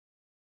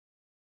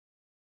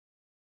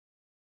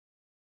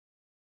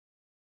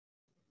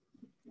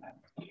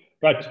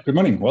Right. Good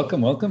morning.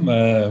 Welcome.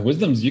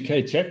 Wisdom's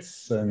UK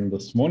Chats. And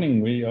this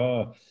morning we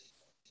are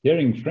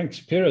hearing Frank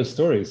Shapiro's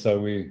story. So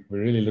we're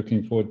really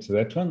looking forward to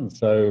that one.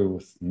 So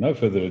with no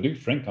further ado,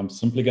 Frank, I'm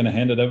simply going to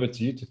hand it over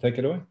to you to take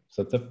it away.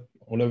 So it's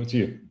all over to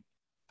you.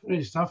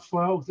 Great stuff.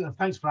 Well,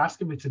 thanks for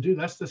asking me to do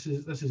this. This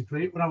is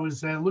great. When I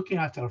was looking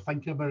at it or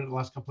thinking about it the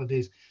last couple of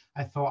days,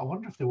 I thought, I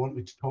wonder if they want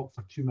me to talk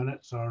for 2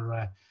 minutes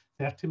or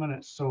 30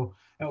 minutes. So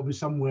it'll be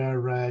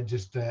somewhere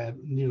just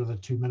near the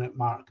 2-minute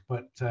mark.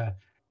 But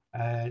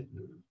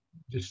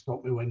just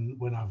stop me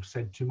when I've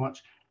said too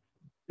much.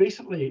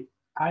 Basically,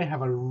 I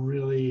have a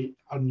really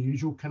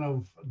unusual kind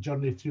of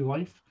journey through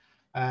life.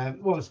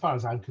 Well, as far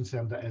as I'm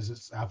concerned,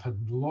 I've had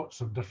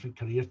lots of different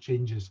career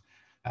changes,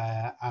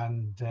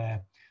 and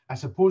I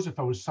suppose if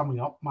I was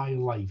summing up my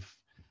life,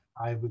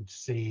 I would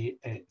say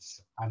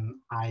it's an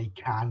I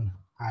can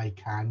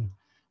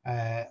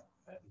uh,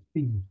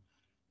 theme,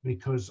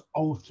 because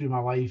all through my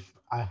life,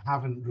 I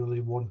haven't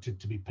really wanted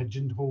to be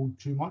pigeonholed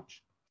too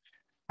much.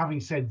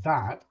 Having said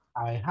that,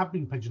 I have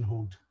been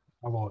pigeonholed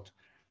a lot.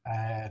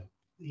 Uh,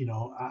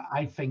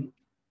 I think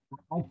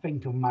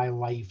of my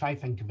life, I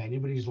think of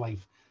anybody's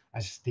life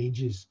as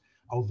stages,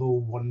 although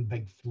one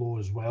big flow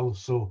as well.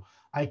 So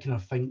I kind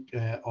of think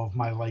of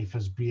my life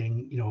as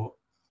being,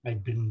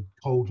 I've been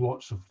called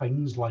lots of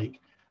things like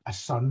a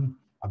son,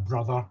 a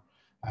brother,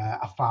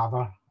 a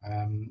father,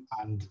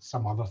 and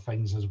some other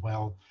things as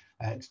well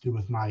to do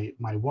with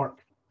my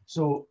work.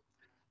 So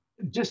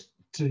just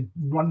to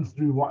run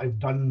through what I've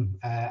done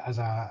as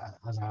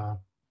a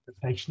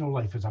professional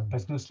life, as a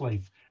business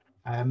life.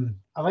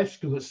 I left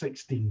school at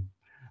 16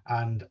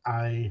 and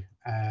I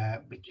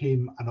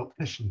became an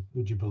optician,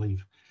 would you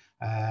believe?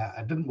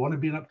 I didn't want to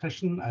be an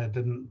optician. I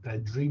didn't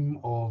dream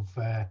of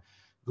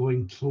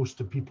going close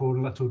to people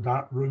in little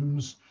dark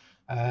rooms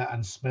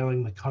and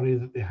smelling the curry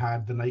that they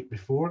had the night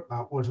before.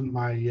 That wasn't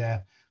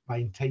my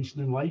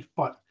intention in life.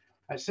 But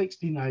at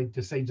 16, I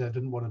decided I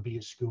didn't want to be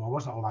at school. I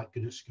wasn't all that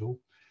good at school.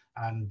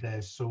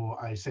 And so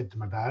I said to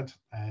my dad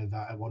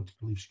that I wanted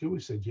to leave school. He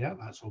said, yeah,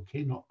 that's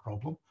okay, not a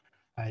problem.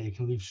 You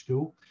can leave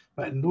school.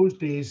 But in those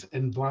days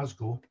in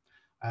Glasgow,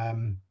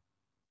 um,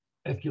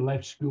 if you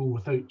left school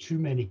without too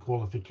many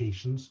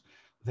qualifications,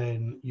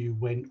 then you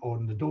went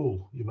on the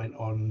dole. You went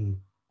on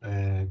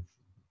uh,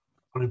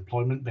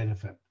 unemployment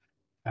benefit.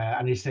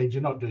 And he said,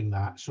 you're not doing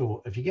that.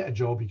 So if you get a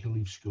job, you can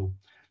leave school.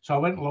 So I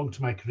went along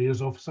to my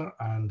careers officer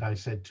and I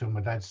said to him,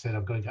 my dad said,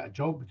 I've got to get a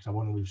job because I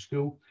want to leave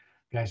school.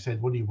 The guy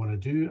said, what do you want to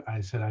do?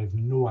 I said, I have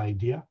no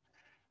idea.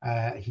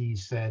 He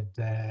said,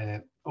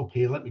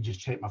 okay, let me just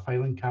check my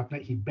filing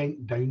cabinet. He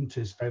bent down to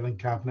his filing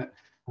cabinet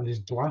and his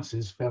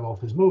glasses fell off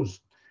his nose.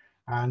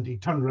 And he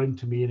turned around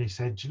to me and he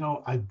said,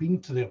 I've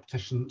been to the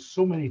optician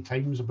so many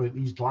times about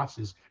these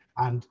glasses,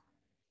 and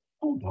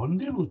hold on,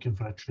 they're looking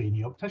for a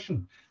trainee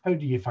optician. How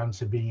do you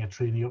fancy being a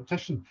trainee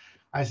optician?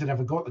 I said, have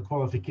I got the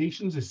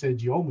qualifications? He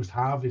said, you almost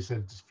have. He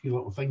said, there's a few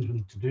little things we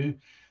need to do.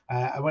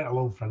 I went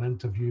along for an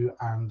interview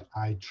and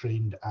I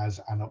trained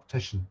as an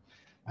optician.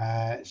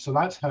 So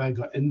that's how I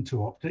got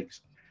into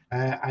optics.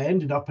 I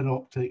ended up in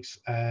optics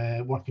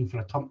working for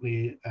a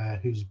company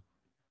who's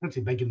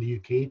pretty big in the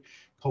UK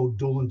called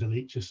Dolan and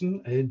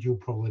Aitchison. Ed, you'll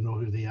probably know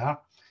who they are.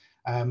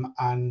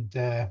 And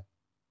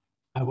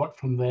I worked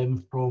from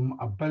them from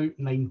about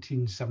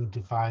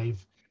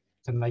 1975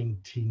 to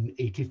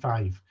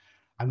 1985.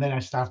 And then I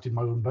started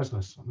my own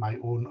business, my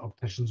own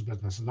optician's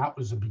business. And that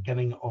was the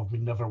beginning of me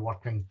never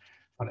working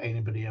for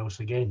anybody else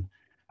again.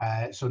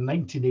 So in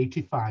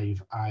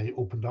 1985, I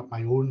opened up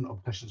my own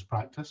optician's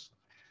practice.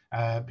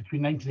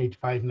 Between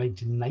 1985 and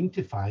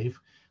 1995,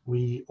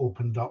 we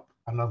opened up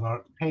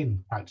another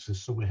 10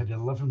 practices. So we had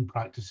 11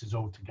 practices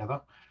altogether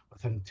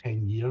within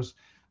 10 years,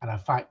 and a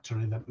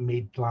factory that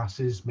made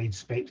glasses, made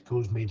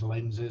spectacles, made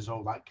lenses,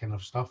 all that kind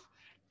of stuff.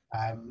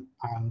 And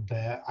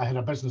I had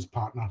a business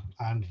partner,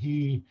 and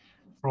he,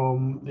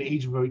 from the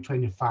age of about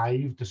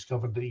 25,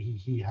 discovered that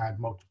he had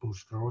multiple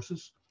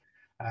sclerosis.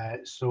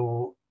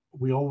 So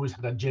we always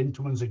had a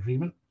gentleman's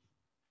agreement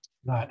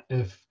that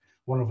if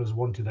one of us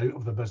wanted out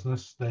of the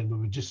business, then we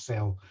would just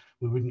sell.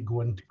 We wouldn't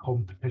go into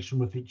competition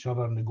with each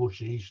other,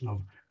 negotiation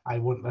of, I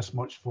want this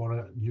much for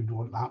it, you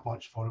want that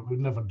much for it. We'd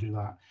never do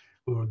that.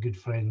 We were good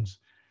friends.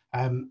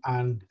 And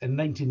in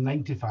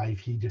 1995,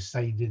 he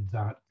decided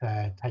that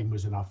time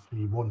was enough.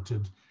 He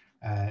wanted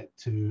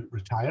to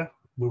retire.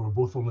 We were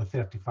both only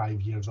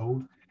 35 years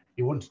old.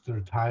 He wanted to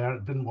retire,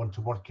 didn't want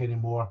to work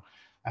anymore.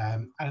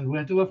 And we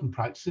had 11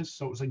 practices,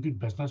 so it was a good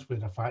business. We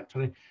had a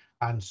factory.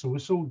 And so we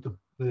sold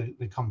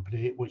the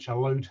company, which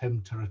allowed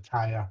him to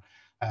retire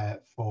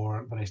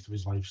for the rest of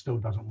his life. Still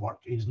doesn't work.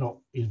 He's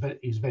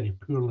very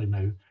poorly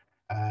now,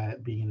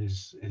 being in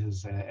his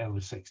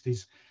early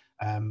 60s.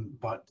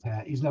 But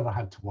he's never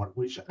had to work,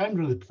 which I'm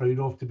really proud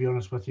of, to be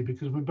honest with you,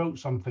 because we built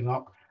something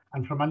up.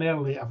 And from a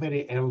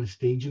very early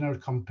stage in our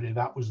company,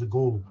 that was the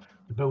goal,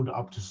 to build it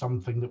up to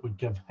something that would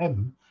give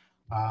him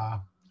a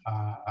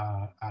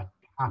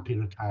happy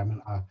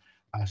retirement, a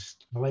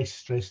less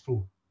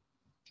stressful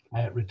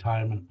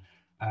retirement,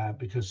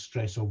 because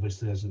stress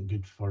obviously isn't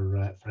good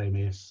for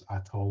MS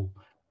at all.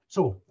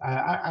 So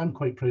I'm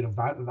quite proud of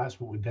that, and that's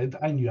what we did.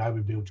 I knew I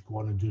would be able to go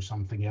on and do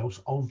something else,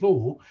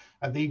 although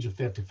at the age of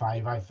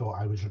 35, I thought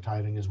I was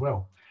retiring as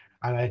well.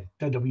 And I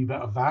did a wee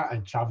bit of that. I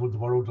travelled the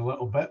world a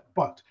little bit,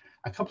 but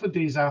a couple of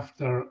days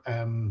after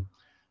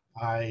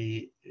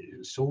I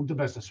sold the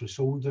business, we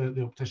sold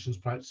the optician's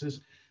practices,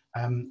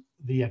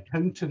 the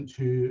accountant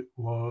who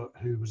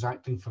was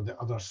acting for the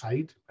other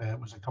side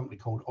was a company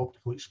called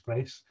Optical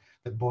Express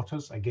that bought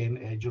us.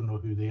 Again, you'll know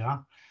who they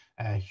are,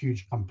 a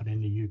huge company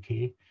in the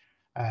UK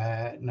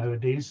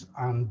nowadays.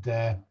 And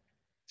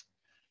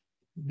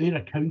their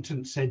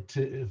accountant said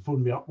to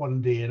phone me up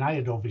one day, and I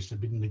had obviously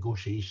been in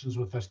negotiations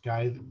with this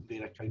guy,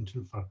 their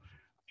accountant, for a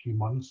few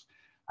months.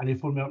 And he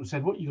phoned me up and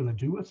said, "What are you going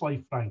to do with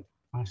life, Frank?"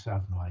 I said, "I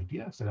have no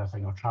idea." I said, "I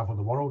think I'll travel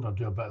the world, I'll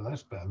do a bit of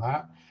this, bit of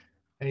that."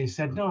 And he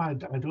said, "No, I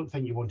don't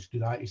think you want to do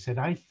that." He said,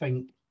 "I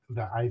think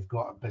that I've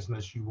got a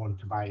business you want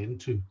to buy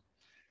into." I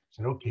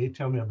said, "Okay,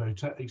 tell me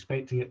about it,"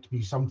 expecting it to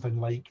be something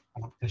like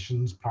an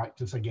optician's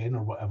practice again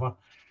or whatever.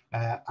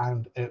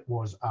 And it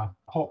was a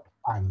pop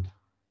band.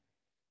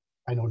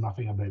 I know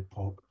nothing about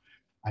pop.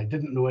 I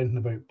didn't know anything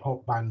about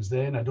pop bands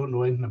then. I don't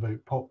know anything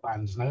about pop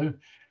bands now.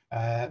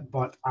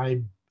 But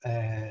I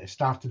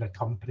started a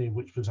company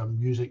which was a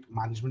music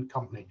management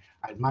company.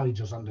 I had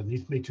managers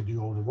underneath me to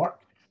do all the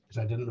work because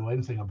I didn't know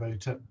anything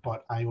about it,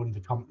 but I owned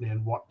the company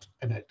and worked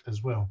in it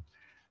as well.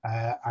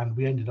 And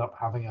we ended up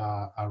having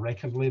a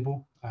record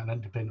label, an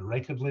independent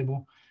record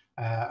label,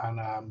 and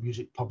a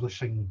music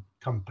publishing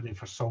company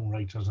for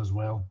songwriters as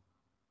well.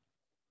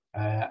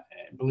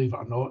 Believe it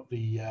or not,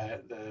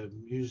 the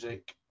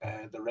music,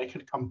 the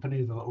record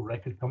company, the little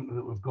record company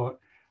that we've got,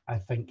 I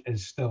think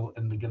is still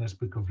in the Guinness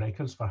Book of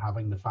Records for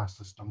having the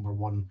fastest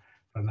 #1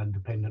 for an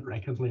independent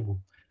record label,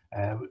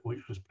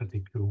 which was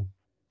pretty cool.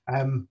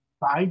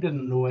 But I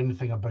didn't know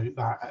anything about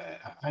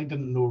that. I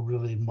didn't know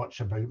really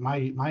much about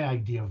my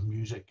idea of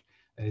music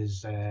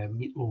is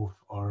Meatloaf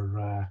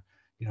or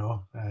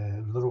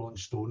the Rolling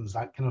Stones,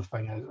 that kind of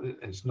thing.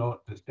 It's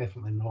not. It's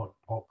definitely not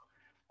pop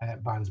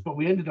bands. But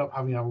we ended up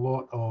having a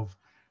lot of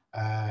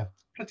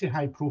pretty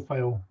high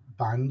profile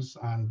bands,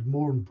 and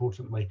more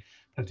importantly,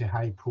 pretty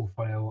high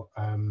profile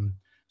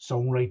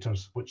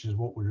songwriters, which is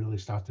what we really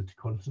started to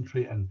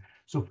concentrate in.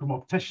 So from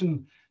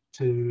optician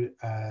to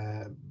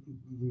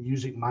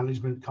music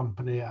management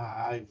company,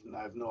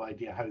 I've no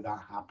idea how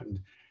that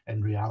happened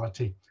in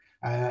reality.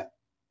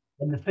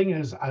 And the thing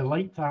is, I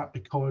liked that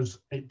because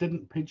it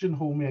didn't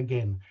pigeonhole me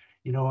again.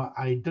 You know,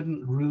 I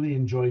didn't really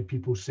enjoy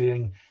people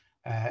saying,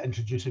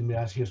 introducing me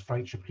as, "Here's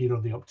Frank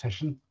Shapiro, the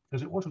optician,"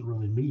 because it wasn't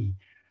really me.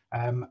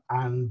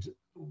 And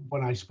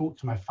when I spoke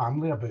to my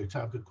family about it,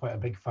 I've got quite a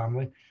big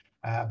family,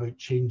 about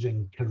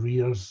changing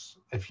careers,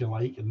 if you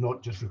like, and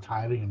not just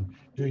retiring and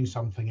doing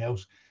something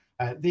else.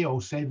 They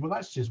all said, "Well,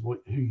 that's just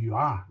who you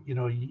are. You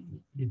know,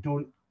 you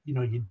don't,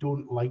 you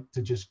don't like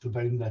to just go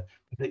down the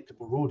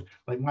predictable road."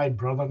 Like my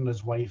brother and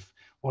his wife,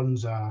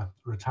 one's a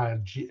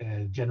retired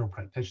general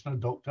practitioner,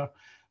 doctor,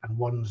 and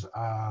one's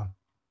a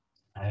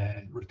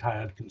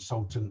retired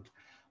consultant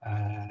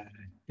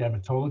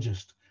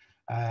dermatologist.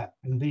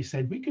 And they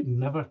said we could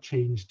never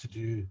change to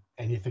do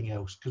anything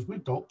else because we're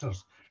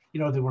doctors. You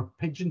know, they were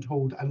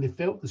pigeonholed and they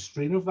felt the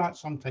strain of that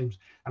sometimes.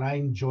 And I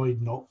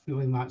enjoyed not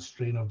feeling that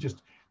strain of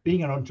just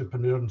being an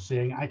entrepreneur and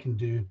saying, I can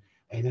do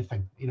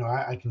anything. You know,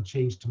 I can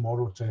change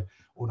tomorrow to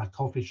own a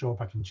coffee shop.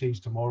 I can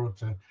change tomorrow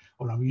to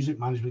own a music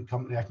management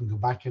company. I can go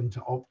back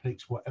into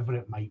optics, whatever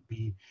it might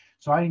be.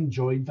 So I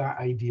enjoyed that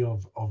idea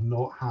of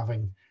not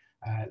having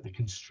the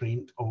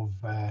constraint of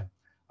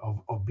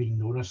being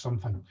known as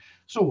something.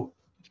 So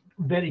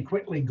very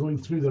quickly going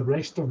through the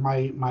rest of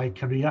my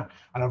career,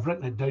 and I've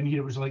written it down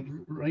here. It was like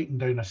writing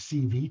down a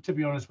CV, to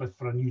be honest with,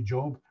 for a new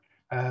job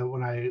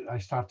when I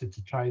started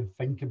to try and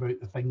think about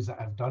the things that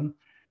I've done.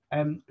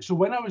 So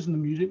when I was in the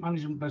music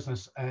management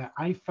business,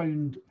 I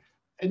found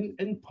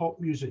in pop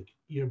music,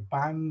 your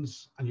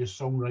bands and your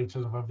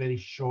songwriters have a very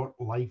short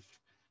life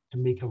to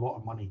make a lot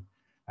of money.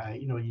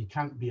 You know, you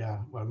can't be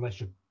well, unless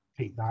you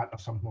Take That or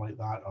something like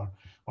that, or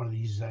one of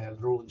these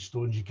Rolling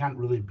Stones, you can't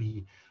really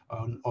be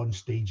on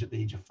stage at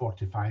the age of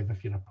 45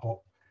 if you're a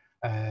pop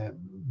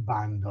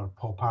band or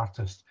pop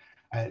artist.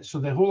 So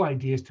the whole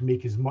idea is to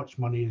make as much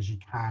money as you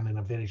can in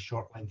a very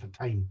short length of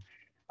time.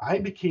 I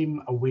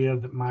became aware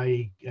that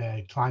my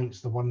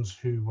clients, the ones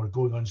who were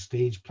going on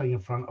stage playing in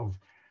front of,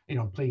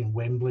 playing in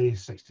Wembley,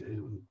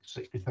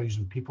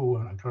 60,000 people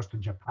across to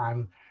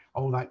Japan,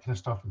 all that kind of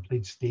stuff, and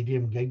played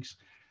stadium gigs.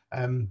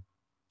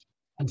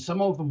 And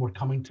some of them were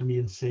coming to me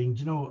and saying,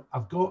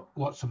 I've got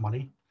lots of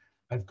money.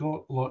 I've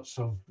got lots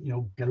of,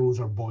 girls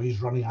or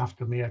boys running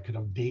after me. I could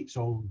have dates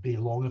all day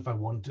long if I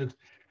wanted.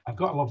 I've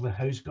got a lovely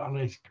house, got a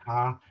nice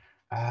car,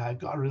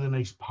 got a really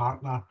nice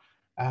partner.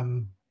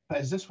 But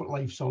is this what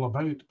life's all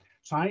about?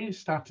 So I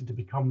started to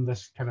become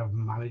this kind of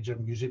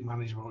music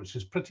manager, which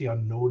is pretty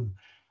unknown,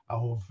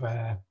 of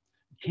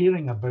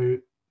caring about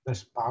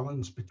this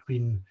balance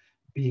between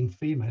being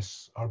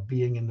famous or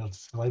being in the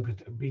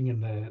celebrity, being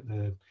in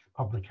the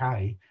public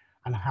eye,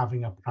 and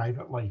having a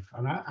private life.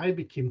 And I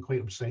became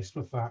quite obsessed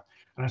with that.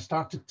 And I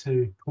started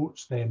to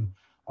coach them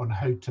on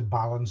how to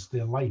balance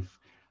their life.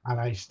 And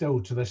I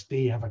still, to this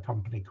day, have a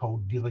company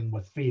called Dealing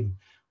with Fame,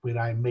 where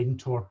I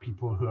mentor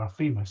people who are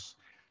famous.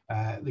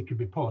 They could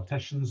be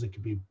politicians, they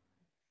could be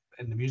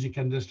in the music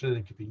industry,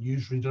 they could be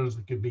newsreaders,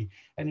 they could be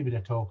anybody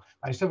at all.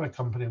 I still have a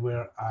company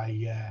where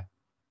I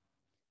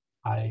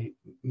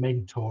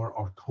mentor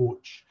or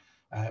coach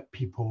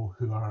people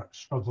who are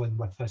struggling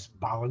with this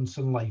balance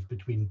in life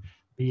between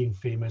being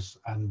famous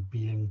and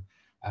being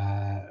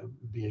a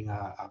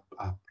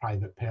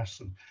private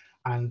person.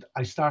 And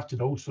I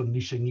started also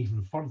niching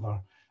even further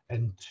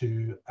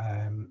into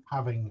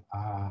having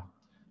a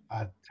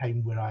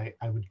time where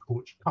I would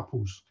coach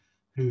couples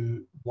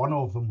who one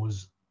of them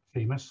was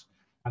famous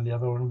and the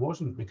other one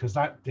wasn't, because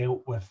that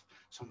dealt with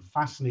some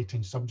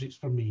fascinating subjects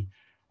for me.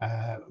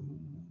 Uh,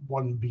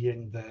 One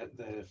being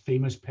the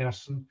famous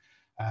person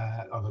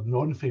or the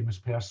non-famous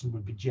person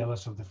would be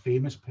jealous of the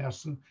famous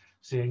person,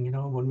 saying, you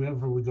know,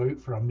 whenever we go out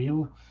for a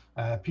meal,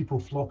 people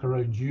flock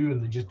around you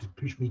and they just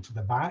push me to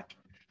the back.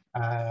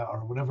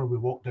 Or whenever we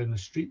walk down the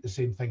street, the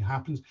same thing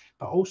happens.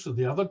 But also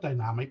the other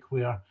dynamic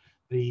where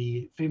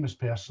the famous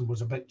person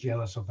was a bit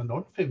jealous of the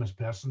non-famous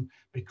person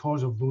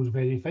because of those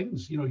very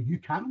things. You know, you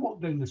can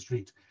walk down the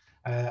street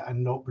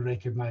and not be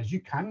recognized. You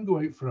can go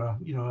out for a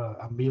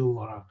meal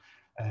or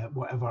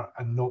whatever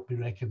and not be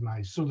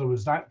recognized. So there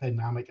was that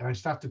dynamic, and I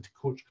started to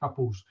coach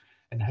couples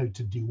in how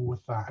to deal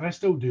with that. And I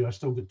still do. I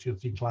still get 2 or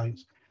 3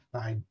 clients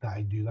that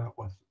I do that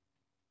with,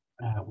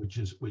 which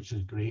is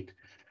great.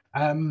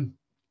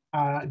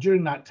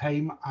 During that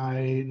time,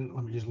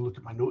 let me just look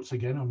at my notes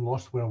again. I'm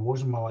lost where I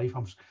was in my life.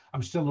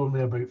 I'm still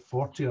only about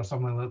 40 or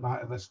something like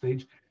that at this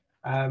stage.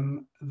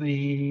 Then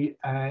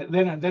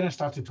I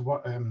started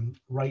to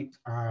write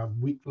a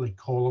weekly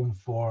column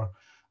for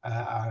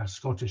a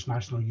Scottish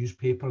national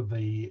newspaper,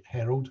 the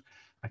Herald.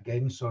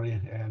 Again, sorry,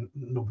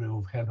 nobody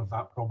will have heard of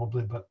that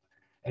probably, but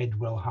Ed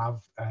will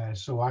have.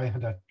 So I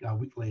had a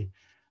weekly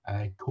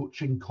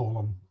coaching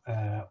column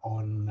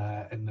in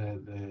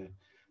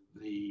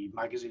the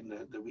magazine,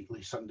 the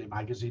weekly Sunday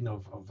magazine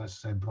of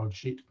this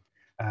broadsheet,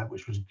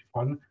 which was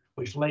fun,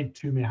 which led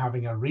to me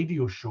having a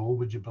radio show,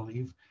 would you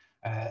believe?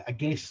 I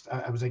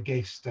was a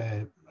guest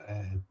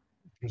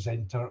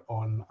presenter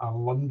on a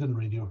London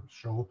radio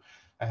show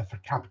for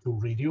Capital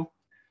Radio.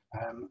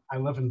 I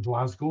live in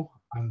Glasgow,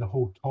 and the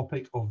whole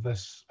topic of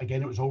this,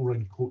 again, it was all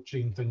around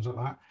coaching, things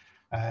like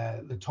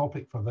that. The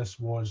topic for this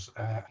was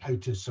how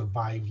to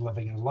survive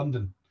living in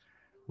London.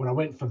 When I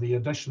went for the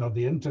audition or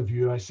the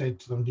interview, I said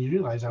to them, do you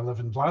realise I live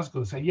in Glasgow?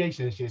 They said, yes,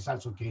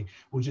 that's okay.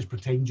 We'll just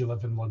pretend you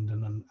live in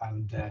London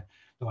and the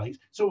likes.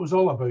 So it was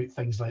all about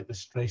things like the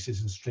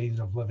stresses and strains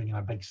of living in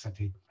a big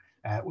city,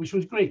 which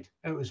was great.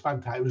 It was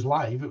fantastic. It was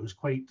live. It was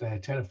quite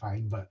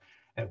terrifying, but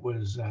it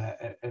was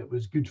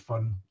good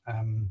fun.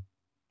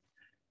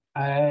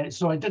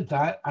 So I did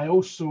that. I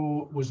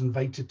also was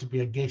invited to be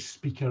a guest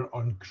speaker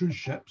on cruise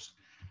ships,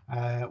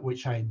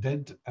 which I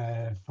did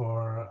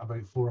for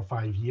about 4 or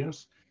 5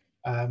 years.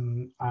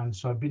 And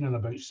so I've been on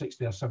about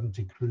 60 or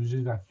 70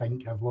 cruises, I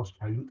think. I've lost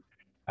count.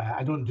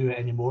 I don't do it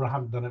anymore. I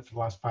haven't done it for the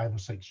last 5 or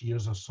 6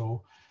 years or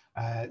so.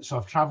 So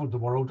I've traveled the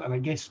world, and a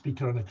guest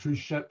speaker on a cruise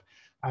ship,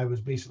 I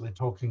was basically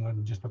talking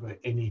on just about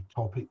any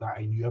topic that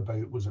I knew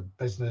about. Was it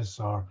business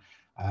or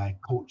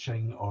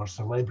coaching or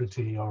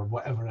celebrity or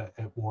whatever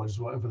it was,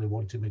 whatever they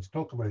wanted me to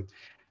talk about.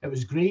 It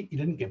was great. You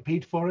didn't get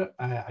paid for it.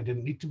 I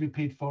didn't need to be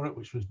paid for it,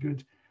 which was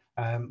good.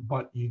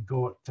 But you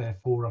got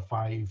 4 or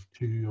 5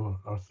 2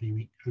 or 3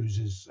 week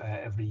cruises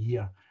every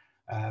year,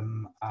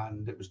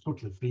 and it was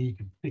totally free. You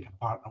could take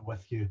a partner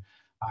with you,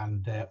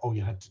 and all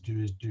you had to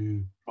do is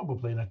do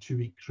probably in a 2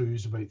 week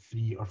cruise about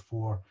 3 or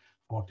 4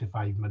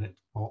 45-minute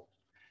talks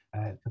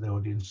to the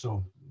audience.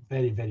 So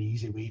very, very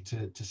easy way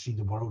to see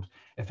the world.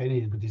 If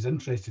anybody's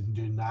interested in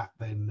doing that,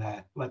 then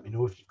let me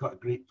know if you've got a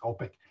great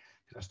topic,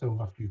 because I still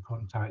have a few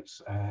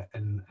contacts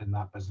in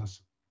that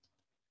business.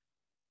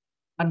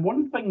 And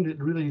one thing that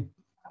really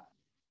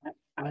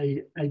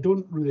I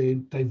don't really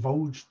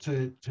divulge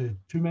to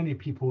too many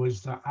people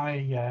is that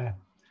I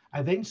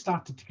then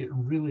started to get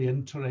really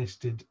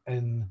interested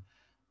in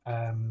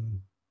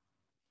the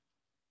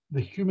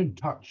human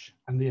touch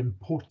and the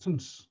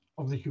importance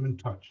of the human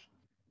touch.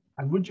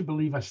 And would you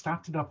believe I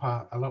started up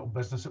a little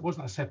business? It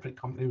wasn't a separate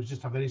company, it was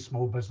just a very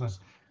small business,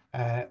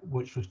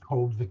 which was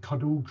called the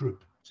Cuddle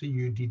Group,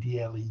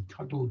 CUDDLE,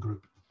 Cuddle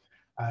Group.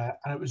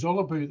 And it was all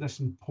about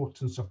this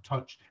importance of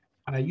touch.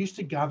 And I used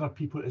to gather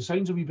people. It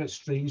sounds a wee bit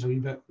strange, a wee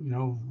bit,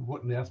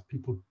 what on earth,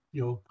 people,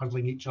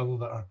 cuddling each other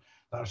that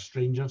are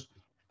strangers.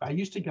 But I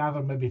used to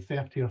gather maybe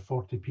 30 or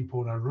 40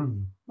 people in a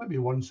room, maybe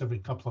once every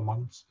couple of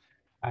months,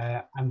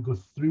 and go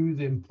through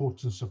the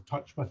importance of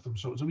touch with them.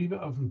 So it was a wee bit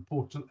of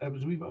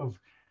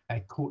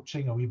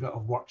coaching, a wee bit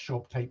of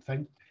workshop type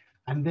thing.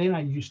 And then I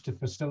used to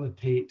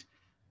facilitate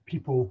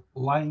people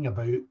lying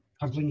about,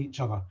 cuddling each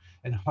other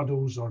in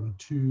huddles or in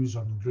twos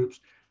or in groups.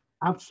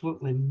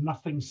 Absolutely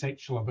nothing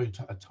sexual about it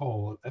at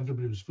all.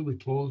 Everybody was fully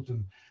clothed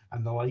and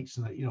the likes,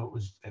 and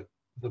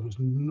there was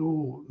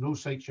no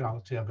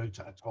sexuality about it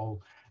at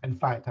all. In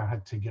fact, I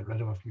had to get rid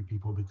of a few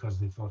people because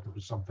they thought it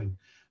was something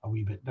a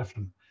wee bit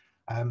different.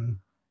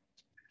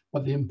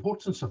 But the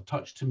importance of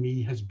touch to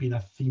me has been a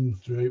theme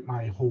throughout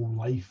my whole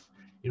life.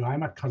 You know,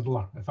 I'm a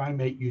cuddler. If I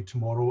met you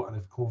tomorrow and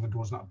if COVID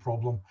wasn't a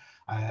problem,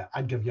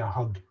 I'd give you a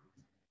hug.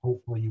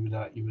 Hopefully you would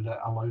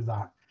allow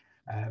that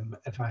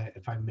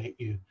if I met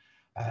you.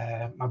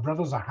 My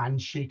brother's a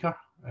handshaker,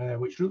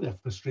 which really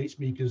frustrates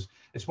me because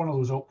it's one of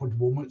those awkward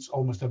moments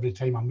almost every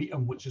time I meet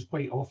him, which is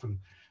quite often,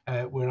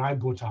 where I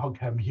go to hug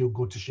him, he'll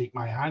go to shake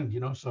my hand,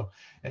 you know. So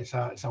it's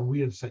a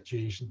weird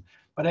situation.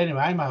 But anyway,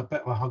 I'm a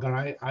bit of a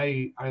hugger.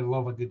 I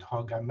love a good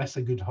hug. I miss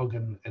a good hug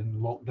in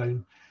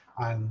lockdown,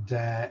 and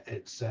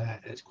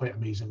it's quite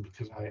amazing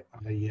because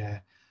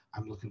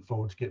I'm looking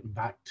forward to getting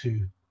back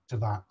to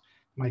that.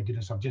 My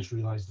goodness, I've just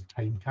realised the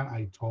time. Can't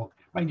I talk?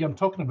 Mind you, I'm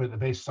talking about the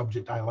best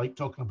subject I like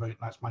talking about, and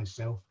that's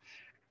myself.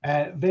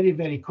 Very,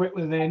 very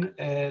quickly then,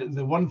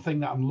 the one thing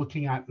that I'm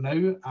looking at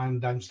now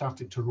and I'm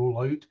starting to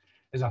roll out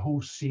is a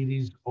whole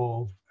series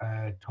of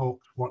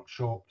talks,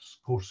 workshops,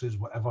 courses,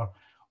 whatever,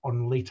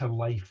 on later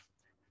life,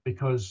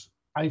 because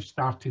I've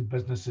started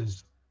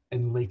businesses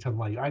in later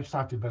life. I've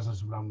started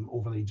business when I'm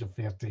over the age of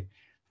 30,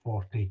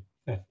 40,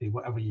 50,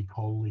 whatever you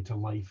call later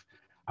life.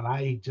 And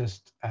I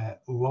just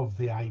love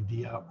the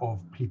idea of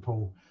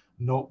people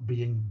not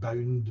being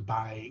bound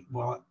by,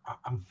 well,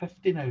 I'm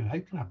 50 now, how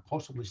can I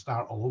possibly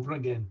start all over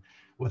again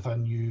with a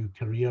new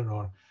career?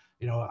 Or,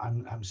 you know,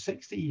 I'm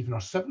 60 even,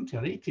 or 70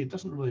 or 80, it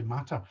doesn't really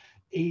matter.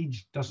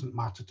 Age doesn't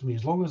matter to me.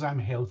 As long as I'm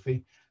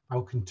healthy,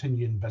 I'll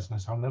continue in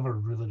business. I'll never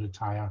really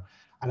retire.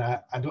 And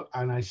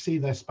I say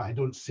this, but I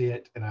don't say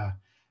it in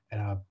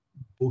a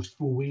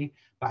boastful way,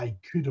 but I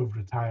could have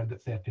retired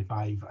at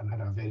 35 and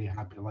had a very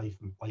happy life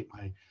like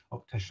my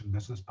optician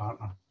business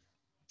partner.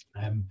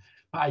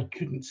 But I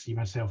couldn't see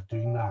myself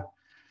doing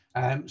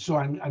that. So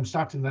I'm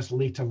starting this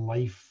later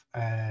life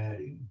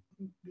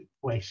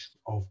quest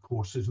of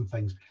courses and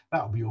things.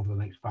 That'll be over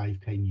the next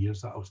 5-10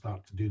 years that I'll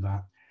start to do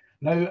that.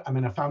 Now I'm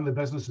in a family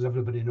business, as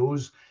everybody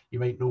knows. You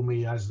might know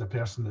me as the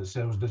person that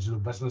sells digital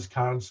business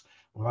cards.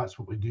 Well, that's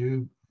what we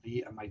do.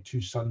 Me and my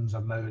two sons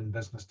are now in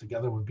business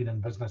together. We've been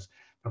in business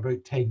for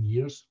about 10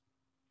 years.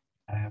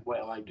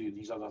 While I do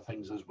these other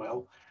things as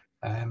well.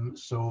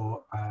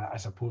 So I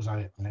suppose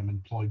I am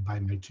employed by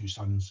my two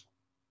sons.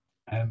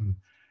 Um,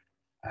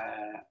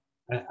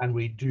 and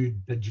we do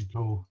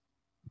digital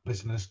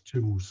business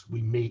tools.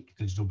 We make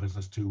digital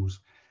business tools.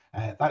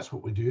 That's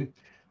what we do.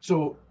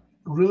 So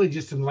really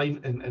just in line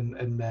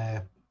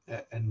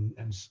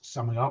in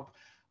summing up,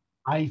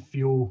 I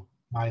feel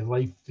my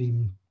life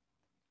theme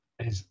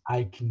is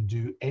I can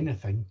do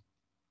anything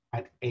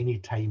at any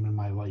time in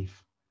my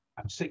life.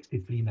 I'm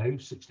 63 now,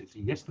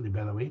 63 yesterday,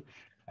 by the way.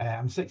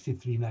 I'm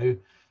 63 now.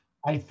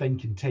 I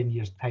think in 10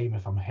 years' time,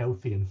 if I'm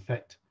healthy and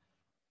fit,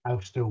 I'll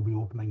still be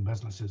opening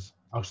businesses.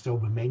 I'll still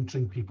be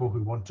mentoring people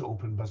who want to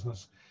open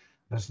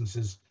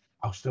businesses.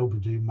 I'll still be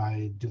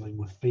dealing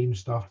with fame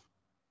stuff,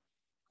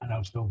 and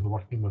I'll still be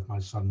working with my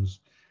sons.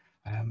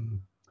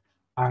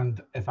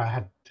 And if I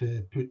had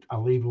to put a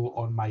label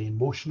on my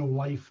emotional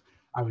life,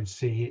 I would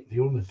say the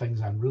only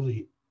things I'm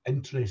really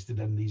interested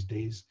in these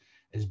days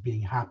is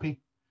being happy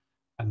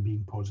and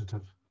being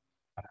positive.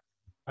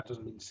 That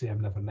doesn't mean to say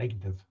I'm never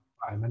negative,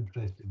 but I'm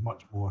interested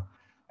much more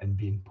in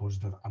being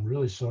positive. I'm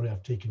really sorry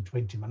I've taken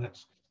 20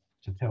 minutes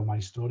to tell my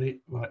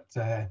story, but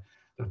there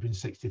have been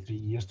 63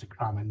 years to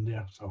cram in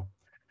there. So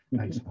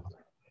thanks a lot.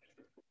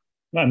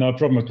 No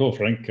problem at all,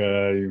 Frank.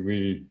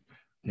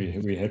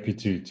 We're happy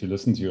to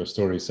listen to your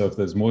story. So if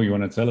there's more you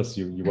want to tell us,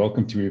 you're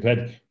welcome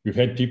to. We've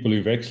had people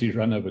who've actually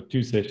run over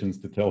 2 sessions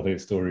to tell their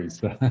stories.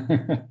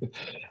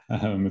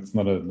 It's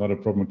not a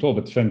problem at all.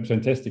 But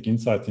fantastic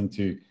insight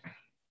into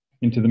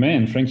the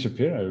man, Frank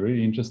Shapiro.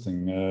 Really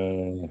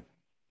interesting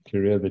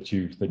career that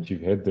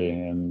you've had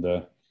there. And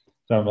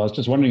so I was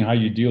just wondering how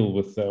you deal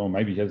with, or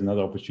maybe here's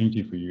another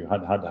opportunity for you.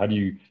 How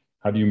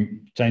do you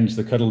change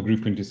the cuddle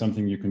group into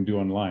something you can do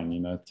online? You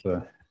know,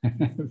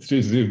 it's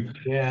through Zoom.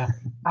 Yeah,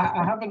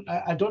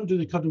 I don't do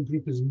the cuddle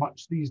group as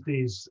much these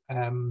days.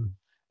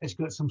 It's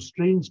got some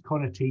strange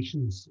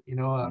connotations, you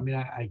know. I mean,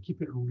 I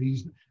keep it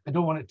reason. I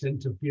don't want it to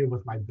interfere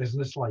with my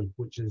business life,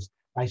 which is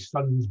my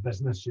son's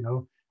business, you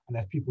know. And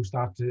if people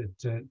start to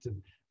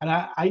and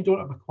I don't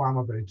have a qualm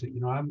about it, you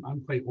know.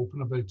 I'm quite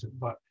open about it.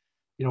 But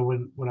you know,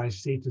 when I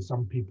say to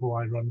some people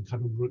I run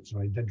cuddle groups,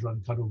 or I did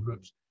run cuddle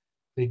groups,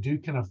 they do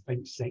kind of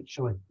think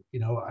sexually,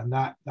 you know, and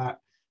that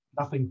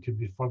nothing could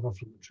be further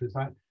from the truth.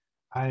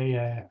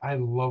 I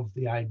love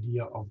the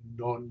idea of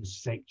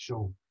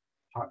non-sexual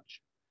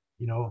touch,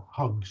 you know,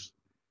 hugs,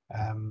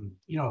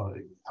 you know,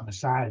 a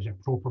massage, a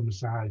proper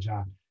massage,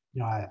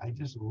 you know, I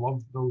just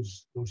love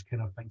those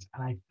kind of things,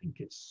 and I think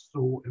it's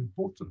so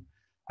important.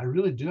 I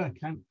really do. I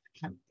can't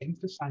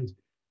emphasize.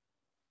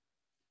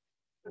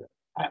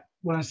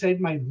 When I said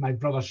my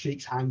brother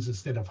shakes hands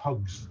instead of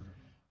hugs,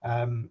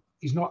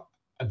 he's not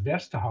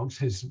adverse to hugs.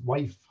 His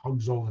wife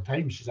hugs all the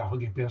time. She's a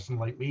huggy person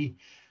like me.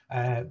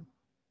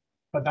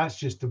 But that's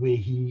just the way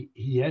he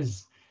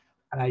is.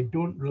 And I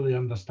don't really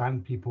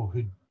understand people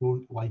who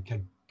don't like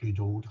a good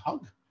old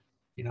hug,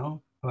 you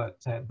know.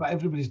 But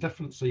everybody's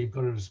different, so you've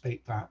got to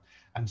respect that.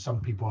 And some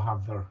people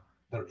have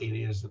their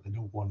areas that they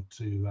don't want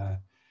to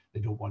they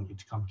don't want you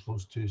to come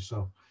close to.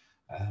 So,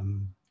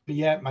 but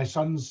yeah, my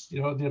sons,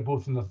 you know, they're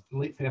both in the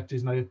late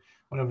 30s now.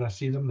 Whenever I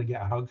see them, they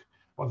get a hug,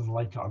 whether they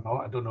like it or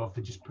not. I don't know if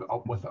they just put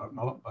up with it or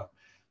not, but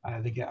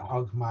they get a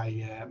hug.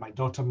 My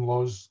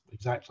daughter-in-law's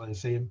exactly the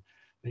same.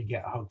 They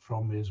get a hug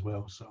from me as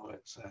well. So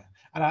it's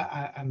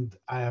and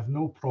I have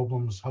no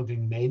problems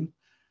hugging men,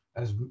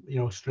 as you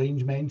know,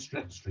 strange men,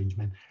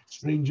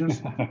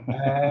 strangers.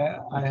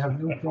 I have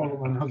no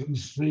problem in hugging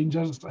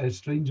strangers,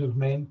 strangers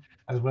men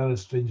as well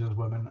as strangers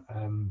women.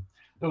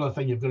 The other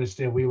thing you've got to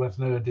stay away with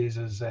nowadays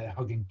is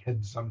hugging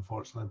kids,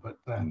 unfortunately. But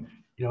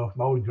you know,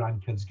 my own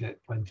grandkids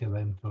get plenty of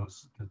them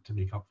to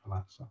make up for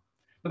that. So,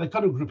 but the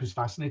cuddle group is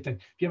fascinating.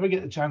 If you ever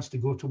get the chance to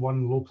go to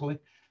one locally,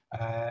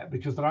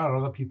 because there are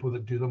other people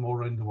that do them all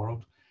around the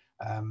world,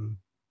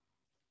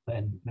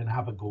 then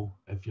have a go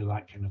if you're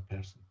that kind of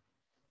person.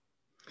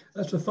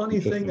 That's a funny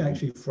thing,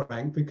 actually,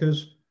 Frank,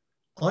 because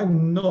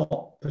I'm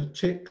not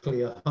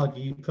particularly a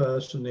huggy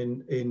person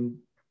in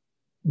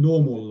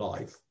normal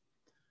life,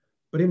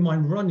 but in my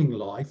running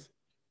life,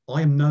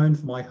 I am known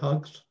for my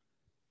hugs.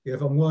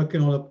 If I'm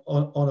working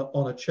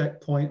on a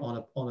checkpoint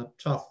on a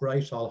tough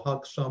race, I'll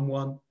hug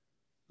someone.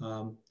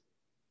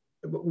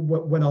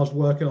 When I was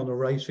working on a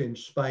race in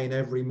Spain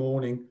every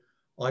morning,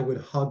 I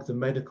would hug the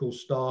medical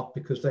staff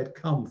because they'd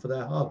come for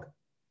their hug.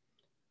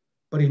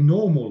 But in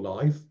normal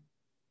life,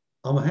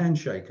 I'm a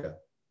handshaker.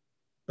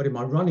 But in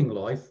my running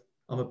life,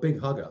 I'm a big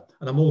hugger.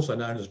 And I'm also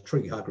known as a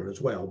tree hugger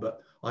as well,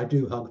 but I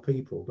do hug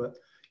people. But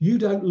you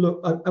don't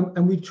look,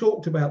 and we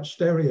talked about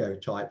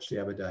stereotypes the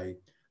other day,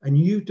 and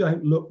you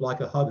don't look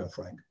like a hugger,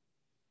 Frank.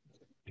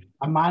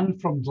 A man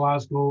from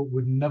Glasgow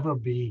would never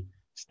be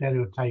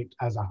stereotyped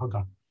as a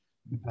hugger.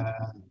 You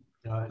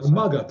know, a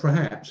mugger,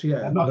 perhaps,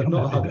 yeah, but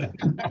not a hugger.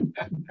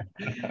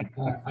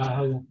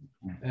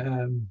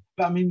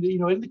 But I mean, you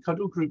know, in the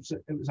cuddle groups,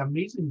 it was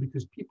amazing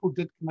because people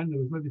did come in. There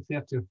was maybe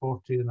 30 or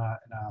 40 in a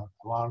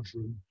large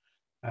room,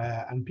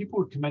 and people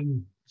would come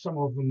in, some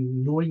of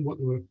them knowing what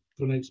they were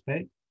going to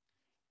expect,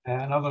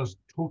 and others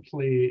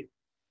totally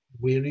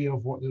wary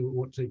of what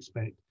to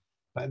expect.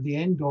 But at the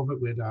end of it,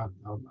 we had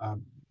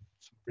some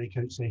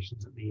breakout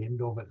sessions at the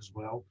end of it as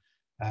well,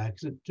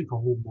 because it took a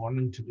whole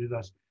morning to do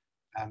this.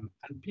 And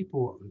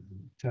people,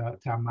 to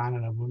a man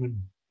and a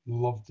woman,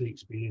 loved the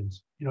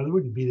experience. You know, they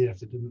wouldn't be there if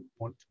they didn't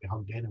want to be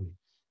hugged anyway,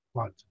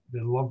 but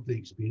they loved the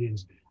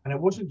experience. And it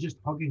wasn't just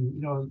hugging.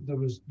 You know, there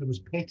was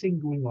petting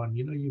going on.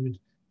 You know, you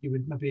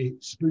would maybe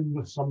spoon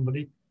with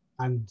somebody,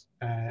 and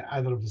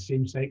either of the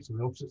same sex or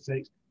the opposite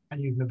sex,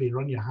 and you'd maybe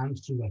run your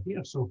hands through their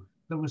hair. So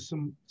there was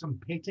some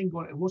petting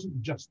going. It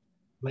wasn't just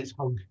let's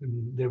hug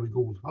and there we go,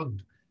 we've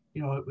hugged.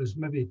 You know, it was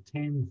maybe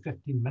 10,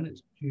 15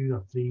 minutes, 2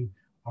 or 3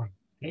 or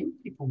 10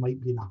 people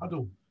might be in a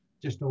huddle,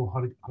 just all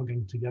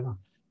hugging together.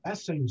 That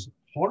sounds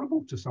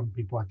horrible to some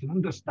people. I can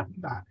understand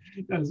that.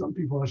 You know, some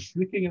people are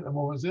shrieking at the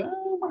moment, saying,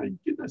 "Oh my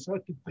goodness, I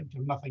could think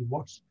of nothing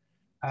worse."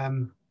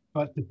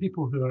 But the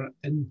people who are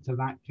into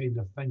that kind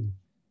of thing,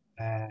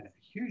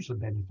 hugely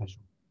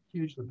beneficial,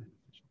 hugely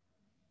beneficial.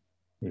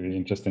 Very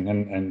interesting.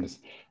 And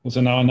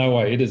also now I know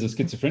why Ed is a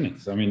schizophrenic.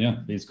 So, I mean,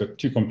 yeah, he's got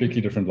 2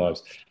 completely different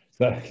lives.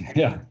 So,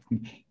 yeah,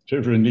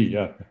 Trevor and Lee,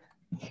 yeah.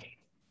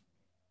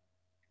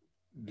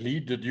 Lee,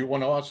 did you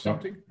want to ask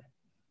something?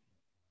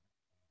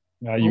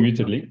 You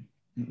muted, Lee.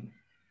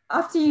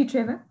 After you,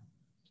 Trevor.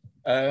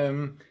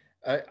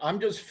 I'm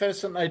just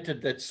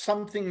fascinated that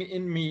something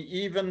in me,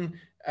 even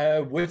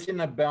within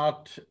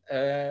about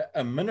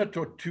a minute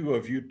or 2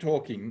 of you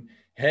talking,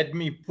 had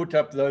me put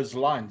up those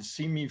lines: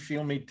 see me,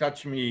 feel me,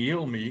 touch me,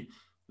 heal me.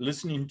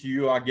 Listening to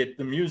you, I get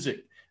the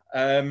music.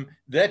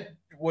 That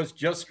was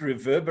just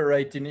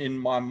reverberating in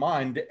my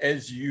mind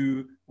as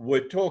you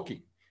were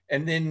talking.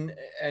 And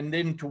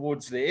then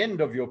towards the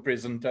end of your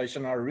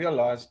presentation, I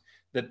realized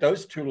that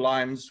those 2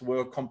 lines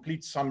were a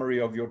complete summary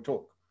of your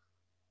talk,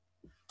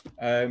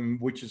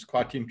 which is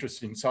quite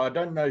interesting. So I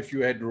don't know if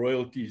you had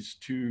royalties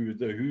to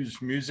the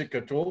Who's music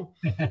at all.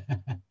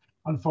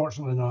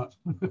 Unfortunately not.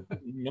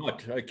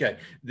 Not, okay.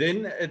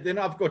 Then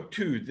I've got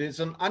 2. There's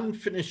an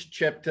unfinished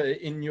chapter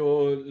in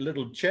your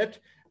little chat,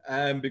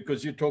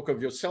 because you talk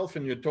of yourself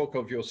and you talk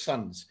of your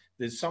sons.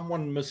 There's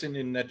someone missing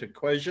in that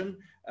equation.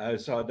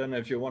 So I don't know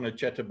if you want to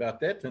chat about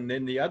that. And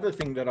then the other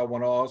thing that I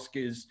want to ask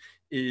is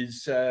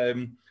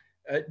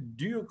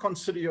do you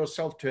consider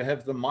yourself to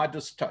have the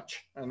Midas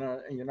touch? And,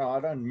 you know, I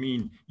don't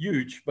mean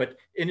huge, but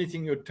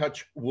anything you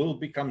touch will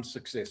become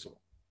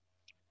successful.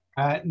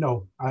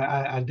 No,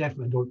 I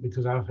definitely don't,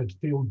 because I've had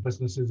failed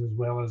businesses as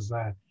well as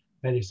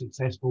very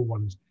successful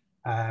ones.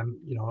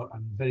 You know,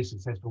 and very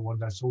successful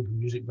ones. I sold the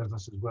music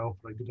business as well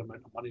for a good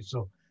amount of money.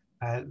 So,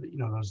 you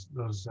know,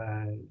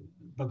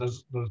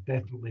 there's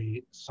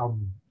definitely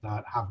some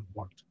that haven't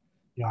worked.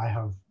 You know, I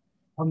have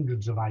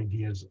hundreds of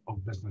ideas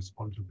of business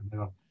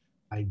entrepreneur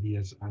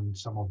ideas, and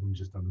some of them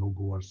just are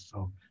no-goers.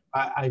 So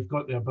I've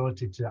got the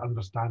ability to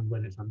understand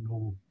when it's a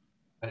no,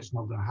 it's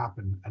not going to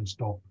happen, and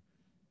stop.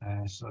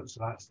 So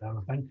that's the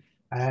other thing.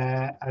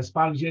 As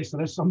far as, yes,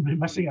 there is somebody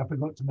missing. I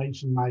forgot to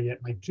mention my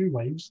 2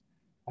 wives,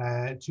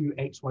 2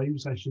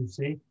 ex-wives, I should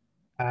say.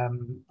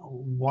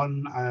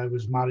 One, I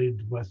was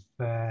married with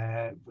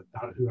who's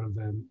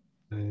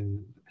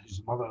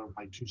the mother of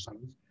my two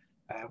sons.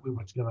 We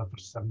were together for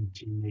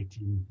 17,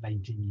 18,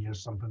 19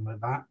 years, something like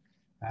that.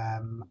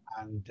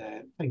 And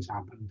things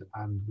happened,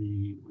 and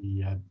we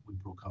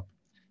broke up.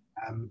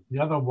 The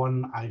other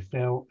one, I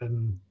fell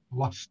in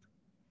lust,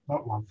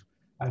 not love.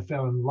 I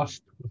fell in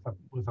lust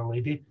with a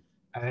lady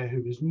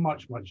who was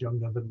much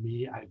younger than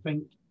me. I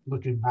think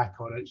looking back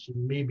on it, she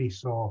maybe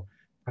saw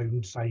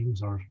pound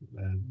signs or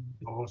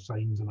dollar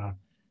signs in her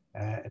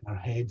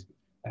head.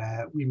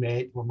 We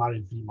met. We're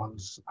married 3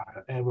 months.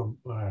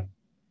 We're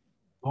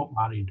not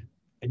married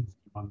in 3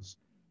 months,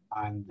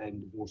 and then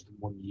divorced in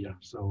 1 year.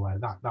 So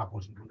that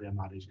wasn't really a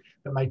marriage.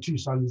 But my two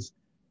sons,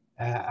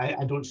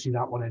 I don't see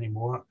that one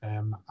anymore.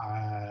 The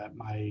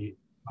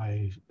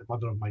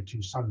mother of my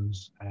two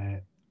sons,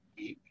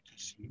 we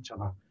see each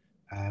other.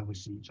 We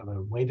see each other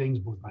at weddings.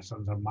 Both my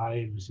sons are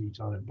married. We see each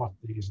other at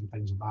birthdays and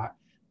things like that.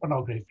 We're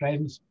not great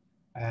friends.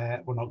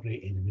 We're not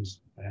great enemies.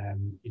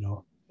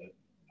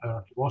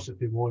 Our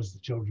philosophy was the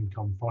children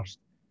come first,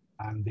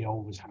 and they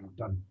always have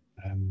done.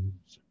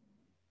 So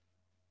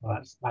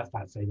that's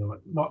that side of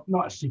it.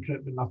 Not a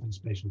secret, but nothing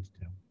special to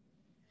tell.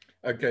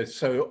 Okay,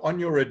 so on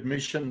your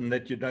admission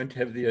that you don't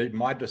have the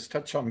Midas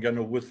touch, I'm going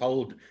to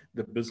withhold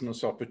the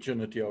business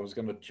opportunity I was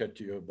going to chat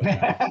to you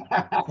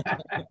about.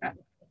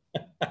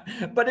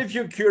 But if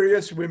you're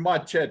curious, we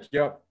might chat.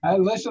 Yeah.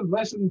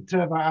 Listen,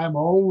 Trevor, I'm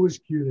always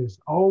curious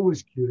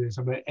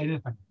about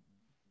anything.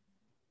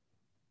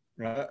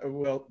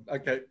 Well,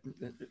 okay,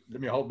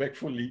 let me hold back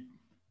fully.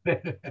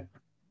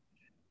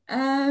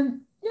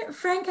 Yeah,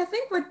 Frank, I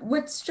think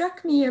what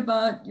struck me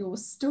about your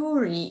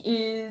story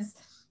is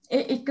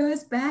it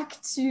goes back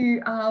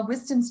to our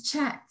Wisdom's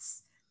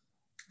Chats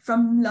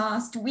from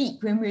last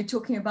week when we were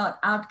talking about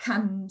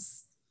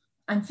outcomes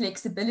and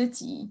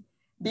flexibility,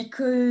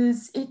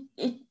 because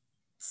it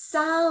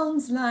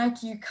sounds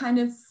like you kind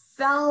of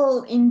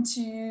fell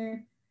into,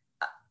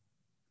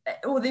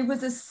 or there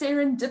was a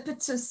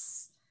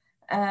serendipitous,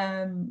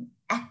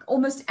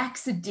 almost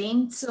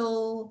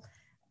accidental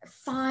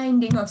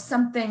finding of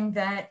something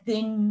that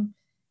then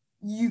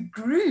you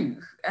grew,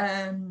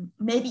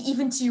 maybe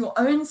even to your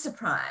own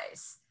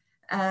surprise.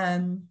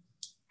 And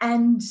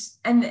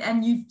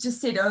you've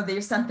just said, oh,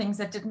 there's some things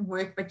that didn't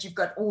work, but you've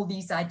got all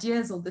these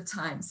ideas all the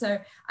time. So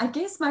I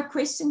guess my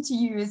question to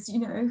you is,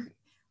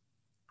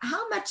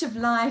 how much of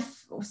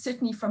life, or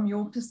certainly from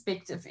your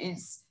perspective,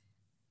 is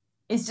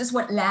just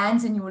what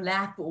lands in your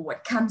lap or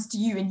what comes to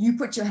you and you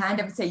put your hand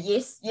up and say,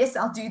 yes,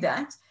 I'll do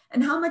that.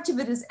 And how much of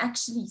it is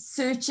actually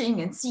searching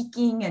and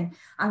seeking and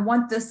I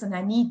want this and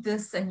I need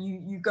this, and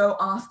you go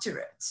after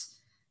it?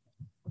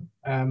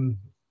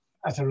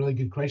 That's a really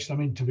good question. I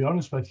mean, to be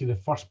honest with you, the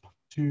first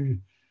two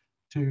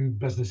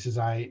businesses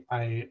I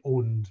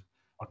owned,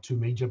 or two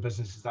major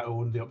businesses that I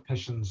owned, the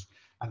opticians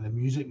and the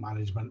music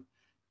management,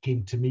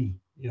 came to me.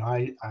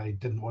 I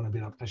didn't want to be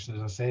an optician,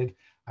 as I said.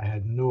 I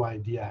had no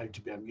idea how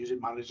to be a music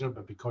manager,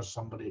 but because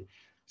somebody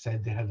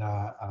said they had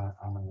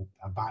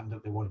a band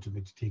that they wanted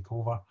me to take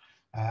over,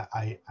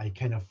 I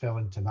kind of fell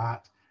into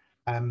that.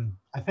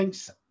 I think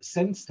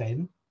since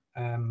then,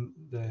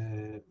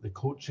 the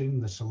coaching,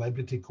 the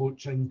celebrity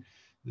coaching,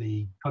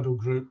 the cuddle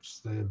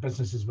groups, the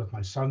businesses with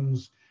my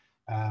sons,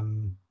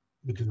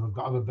 because we've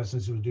got other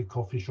businesses, we do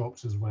coffee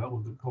shops as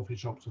well.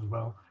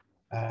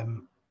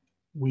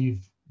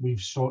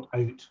 We've sought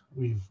out,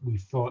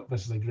 we've thought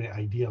this is a great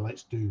idea,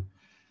 let's do.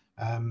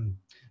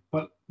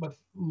 But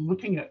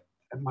looking at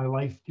my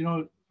life,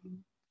 I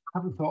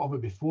haven't thought of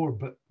it before,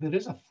 but there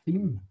is a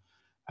theme,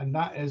 and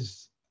that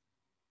is,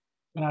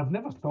 and I've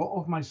never thought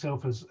of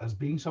myself as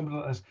being somebody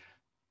like this,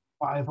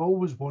 but I've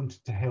always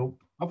wanted to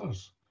help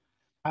others.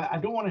 I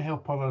don't want to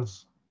help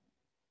others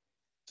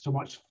so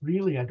much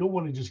freely. I don't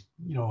want to just,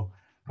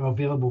 I'm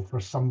available for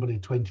somebody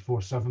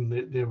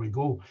 24/7. There we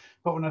go.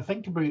 But when I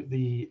think about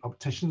the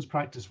opticians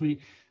practice, me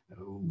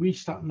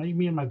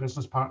and my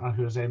business partner,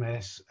 who has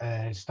MS,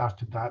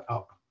 started that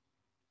up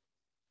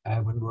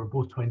when we were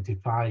both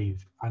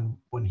 25. And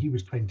when he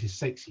was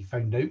 26, he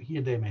found out he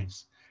had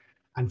MS.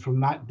 And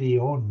from that day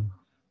on,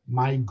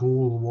 my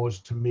goal was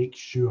to make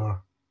sure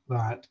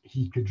that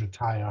he could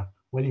retire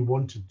when he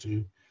wanted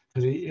to,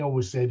 because he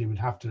always said he would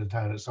have to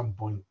retire at some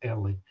point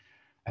early.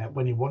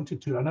 When he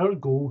wanted to. And our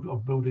goal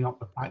of building up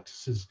the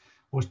practices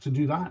was to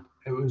do that.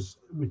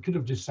 We could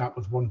have just sat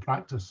with one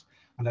practice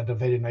and had a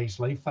very nice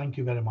life, thank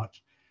you very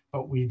much.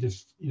 But we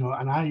just,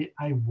 and I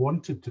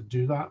wanted to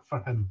do that for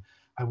him.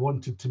 I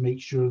wanted to make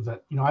sure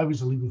that, I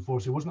was a leading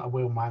force. He wasn't a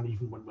well man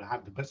even when we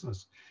had the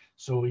business.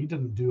 So he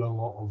didn't do a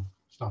lot of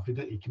stuff.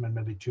 He came in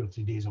maybe 2 or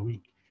 3 days a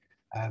week.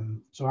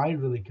 So I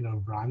really kind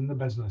of ran the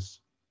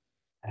business.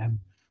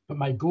 But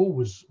my goal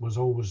was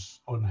always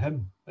on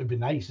him. It'd be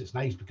nice. It's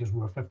nice because we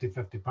were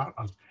 50-50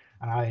 partners,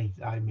 and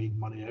I made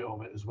money out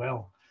of it as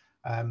well.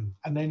 And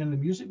then in the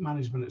music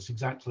management, it's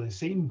exactly the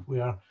same.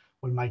 Where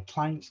when my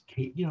clients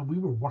came, we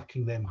were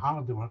working them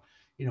hard. They were,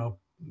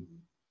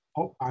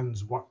 pop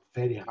bands work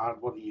very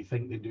hard, whether you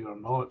think they do or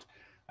not.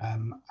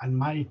 And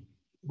my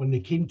when they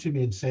came to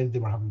me and said they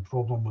were having a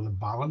problem with the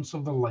balance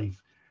of their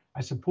life,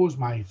 I suppose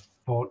my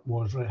thought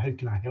was, right, how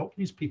can I help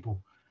these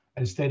people?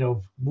 Instead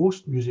of,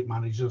 most music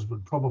managers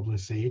would probably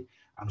say,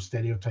 I'm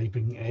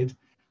stereotyping Ed,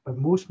 but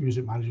most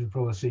music managers would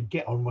probably say,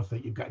 get on with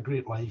it. You've got a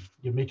great life.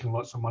 You're making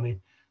lots of money.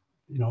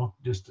 You know,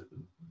 just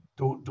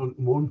don't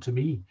moan to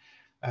me.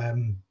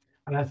 And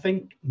I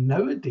think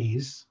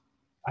nowadays,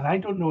 and I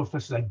don't know if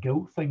this is a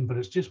guilt thing, but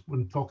it's just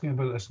when talking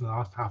about this in the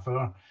last half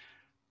hour,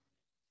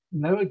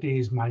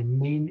 nowadays my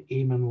main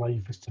aim in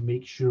life is to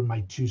make sure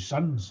my two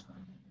sons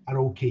are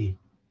okay.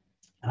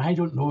 And I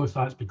don't know if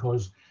that's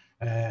because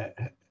their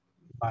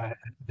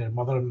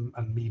mother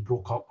and me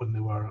broke up when they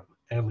were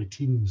early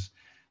teens.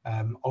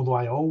 Although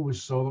I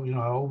always saw, you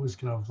know, I always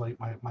kind of like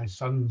my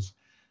sons,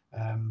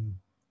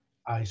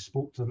 I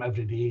spoke to them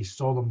every day,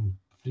 saw them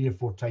 3 or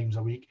 4 times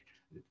a week.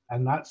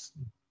 And that's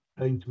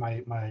down to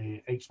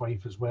my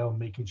ex-wife as well,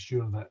 making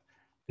sure that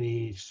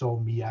they saw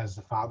me as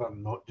the father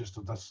and not just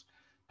of this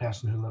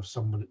person who lives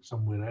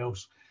somewhere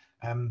else.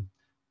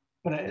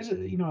 But it is,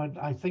 you know,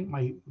 I think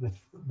the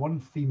one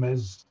theme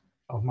is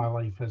of my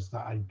life is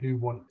that I do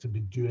want to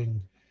be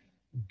doing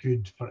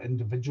good for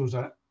individuals,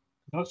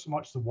 not so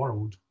much the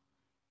world,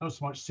 not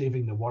so much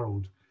saving the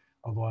world,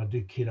 although I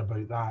do care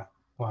about that,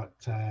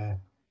 but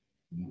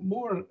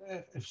more,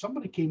 if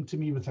somebody came to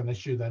me with an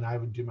issue, then I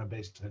would do my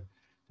best to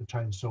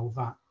try and solve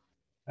that.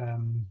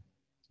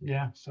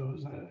 Yeah, so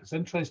it's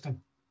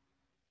interesting.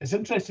 It's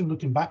interesting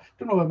looking back. I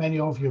don't know how many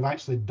of you have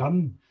actually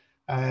done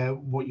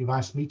what you've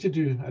asked me to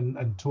do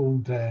and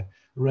told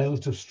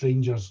relative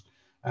strangers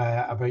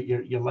about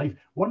your life.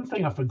 One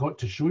thing I forgot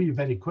to show you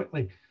very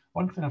quickly.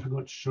 One thing I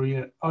forgot to show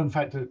you. Oh, in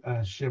fact,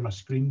 share my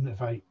screen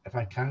if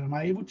I can. Am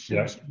I able to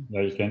share my screen?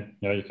 Yeah, you can.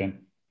 Yeah, you can.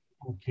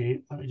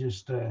 Okay, let me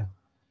just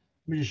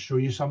show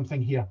you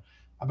something here.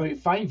 About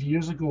 5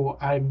 years ago,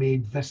 I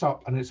made this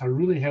up, and it's a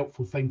really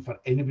helpful thing for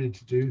anybody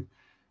to do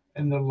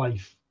in their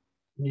life.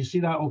 Can you see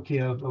that? Okay,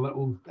 a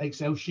little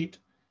Excel sheet,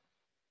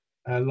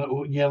 a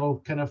little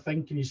yellow kind of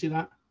thing. Can you see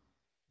that?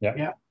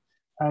 Yeah.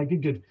 Yeah.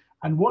 Good.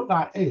 And what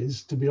that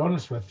is, to be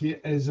honest with you,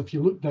 is if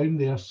you look down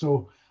there.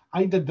 So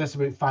I did this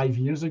about 5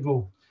 years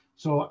ago.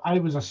 So I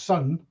was a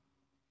son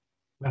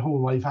my whole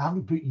life. I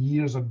haven't put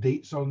years or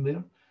dates on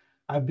there.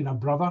 I've been a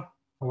brother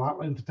for that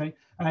length of time.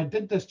 And I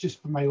did this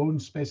just for my own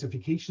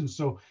specifications.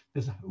 So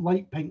the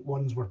light pink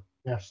ones were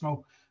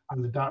personal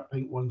and the dark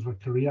pink ones were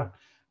career.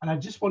 And I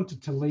just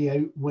wanted to lay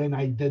out when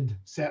I did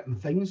certain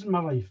things in my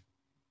life.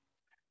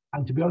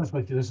 And to be honest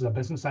with you, this is a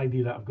business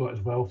idea that I've got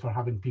as well for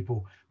having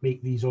people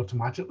make these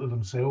automatically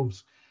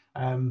themselves.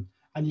 And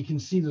you can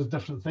see there's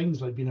different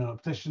things like being an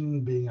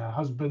optician, being a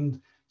husband.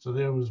 So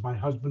there was my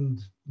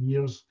husband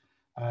years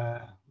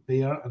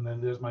there, and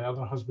then there's my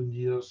other husband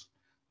years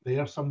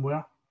there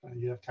somewhere.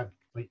 Yeah, I can't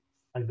quite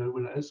find out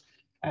where it is.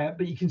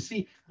 But you can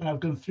see, and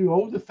I've gone through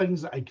all the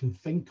things that I can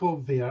think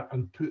of there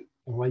and put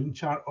a line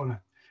chart on it.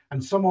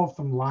 And some of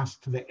them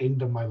last to the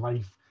end of my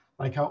life.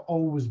 Like I'll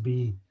always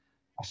be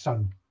a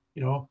son.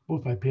 You know,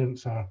 both my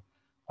parents are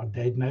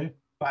dead now,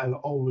 but I'll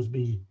always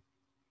be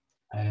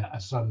a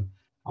son.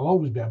 I'll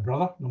always be a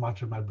brother, no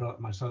matter my brother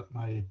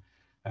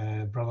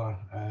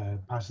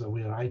passes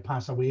away or I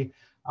pass away.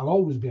 I'll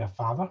always be a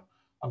father,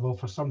 although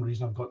for some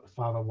reason I've got the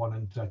father one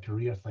into a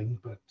career thing,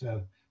 but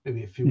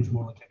maybe it feels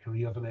more like a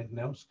career than anything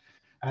else.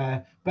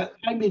 But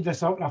I made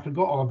this up and I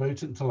forgot all about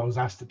it until I was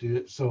asked to do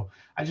it. So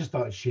I just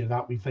thought I'd share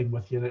that wee thing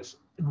with you. It's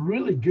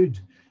really good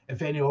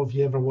if any of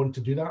you ever want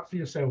to do that for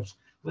yourselves.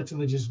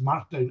 Literally just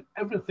mark down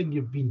everything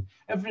you've been,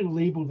 every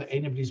label that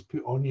anybody's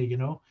put on you, you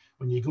know,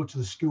 when you go to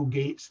the school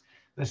gates.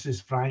 This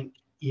is Frank,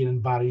 Ian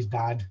and Barry's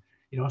dad,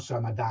 you know, so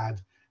I'm a dad.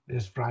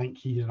 There's Frank,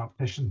 he's an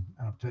optician.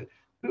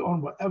 Put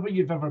on whatever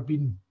you've ever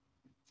been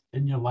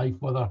in your life,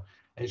 whether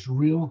it's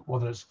real,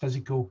 whether it's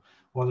physical,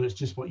 whether it's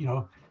just what, you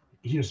know,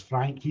 here's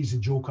Frank, he's a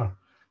joker,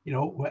 you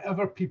know,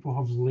 whatever people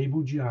have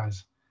labeled you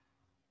as,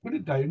 put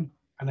it down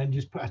and then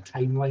just put a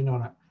timeline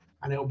on it.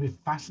 And it'll be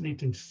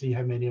fascinating to see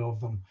how many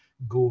of them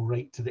go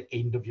right to the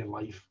end of your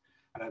life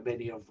and how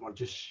many of them are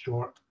just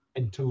short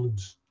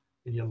interludes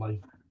in your life.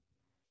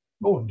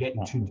 Oh, I'm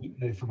getting too deep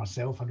now for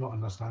myself. I don't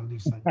understand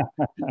these things.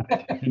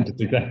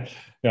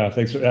 Yeah,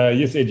 thanks.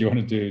 You said you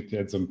wanted to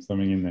add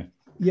something in there.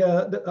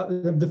 Yeah,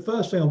 the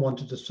first thing I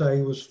wanted to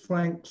say was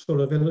Frank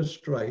sort of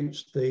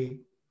illustrates the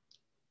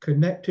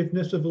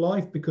connectiveness of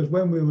life, because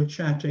when we were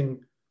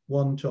chatting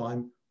one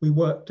time, we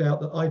worked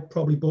out that I'd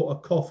probably bought a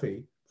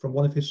coffee from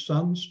one of his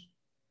sons,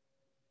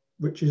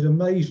 which is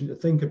amazing to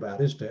think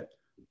about, isn't it?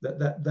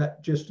 That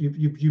just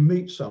you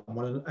meet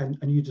someone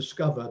and you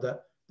discover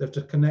that there's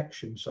a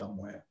connection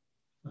somewhere.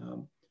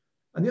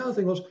 And the other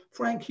thing was,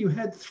 Frank, you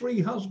had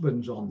 3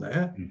 husbands on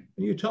there, and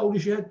you told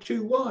us you had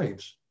 2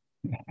 wives.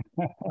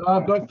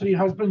 I've got 3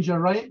 husbands, you're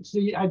right.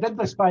 See, I did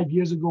this 5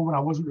 years ago when I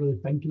wasn't really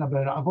thinking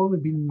about it. I've only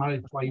been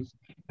married twice.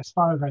 As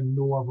far as I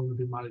know, I've only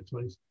been married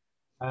twice.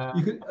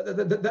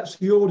 That's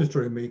the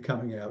auditor in me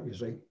coming out, you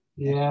see.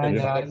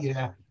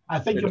 Yeah. I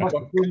think you must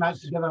have thrown that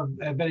together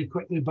very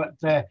quickly, but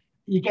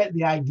you get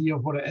the idea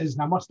of what it is.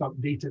 And I must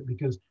update it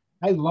because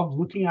I love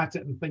looking at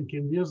it and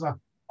thinking there's a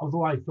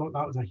although I thought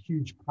that was a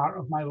huge part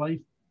of my life,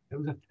 it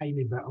was a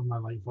tiny bit of my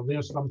life. Or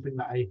there's something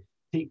that I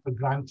take for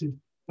granted,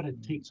 but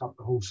it takes up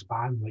the whole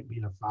span, like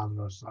being a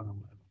father or son or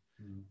whatever.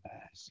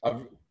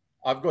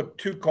 I've got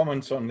 2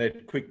 comments on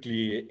that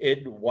quickly,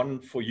 Ed. One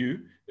for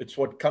you. It's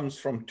what comes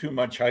from too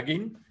much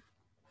hugging.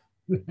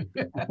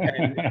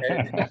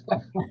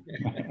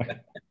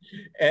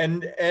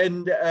 and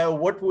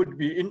what would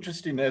be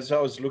interesting, as I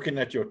was looking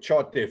at your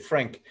chart there,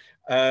 Frank,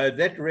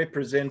 that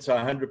represents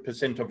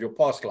 100% of your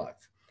past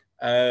life.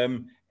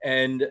 And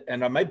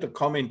I made the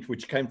comment,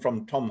 which came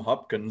from Tom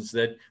Hopkins,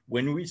 that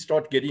when we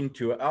start getting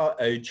to our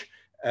age,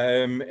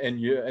 and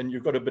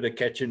you've got a bit of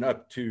catching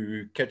up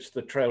to catch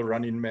the trail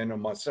running man or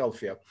myself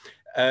here,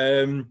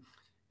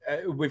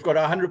 we've got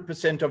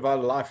 100% of our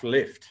life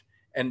left,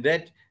 and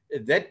that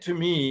to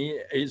me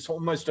is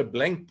almost a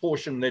blank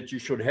portion that you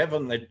should have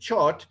on that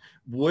chart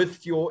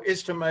with your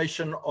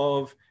estimation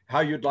of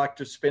how you'd like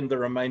to spend the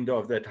remainder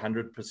of that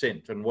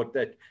 100% and what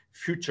that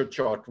future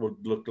chart would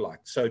look like.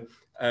 So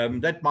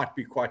that might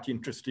be quite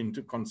interesting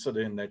to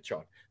consider in that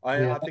chart.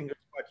 I think it's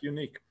quite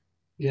unique.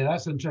 Yeah,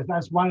 that's interesting.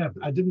 That's why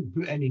I didn't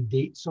put any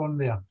dates on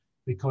there,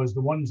 because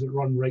the ones that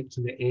run right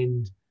to the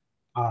end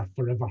are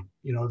forever.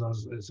 You know,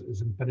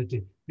 it's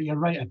infinity. But you're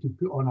right, I could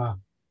put on a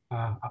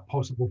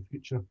possible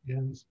future.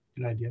 Yeah, that's a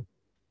good idea.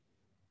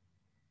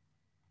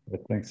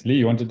 Thanks. Lee,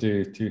 you wanted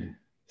to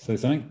say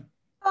something?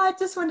 I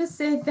just want to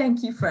say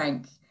thank you,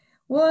 Frank.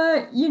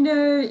 Well, you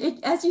know,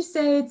 as you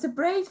say, it's a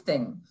brave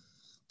thing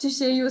to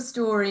share your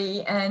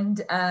story,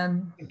 and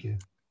thank you.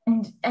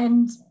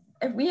 And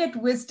we at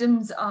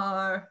Wisdoms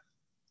are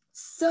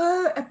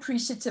so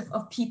appreciative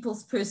of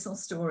people's personal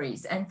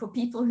stories, and for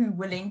people who are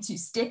willing to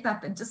step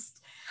up and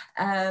just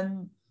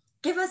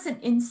give us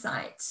an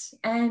insight,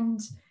 and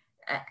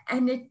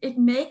it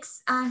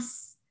makes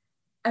us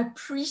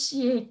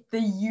appreciate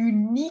the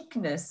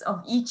uniqueness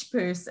of each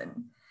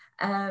person,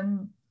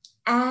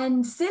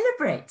 and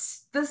celebrate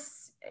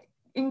this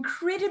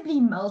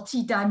incredibly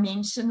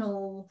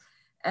multi-dimensional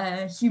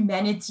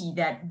humanity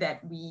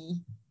that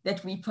we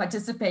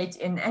participate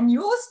in. And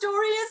your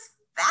story is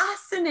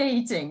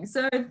fascinating.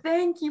 So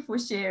thank you for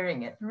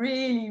sharing it.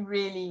 Really,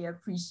 really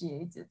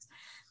appreciate it.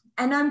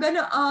 And I'm going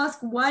to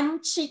ask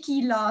one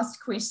cheeky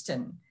last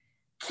question.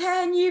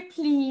 Can you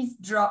please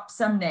drop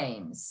some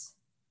names?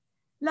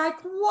 Like,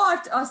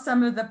 what are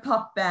some of the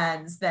pop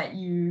bands that I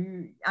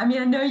mean,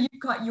 I know you've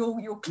got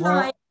your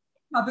client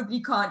probably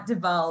can't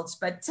divulge,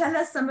 but tell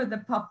us some of the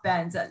pop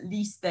bands at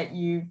least that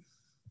you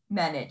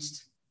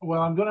managed.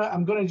 Well, I'm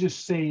gonna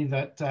just say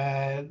that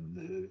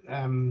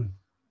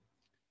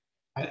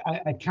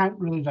I can't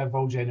really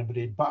divulge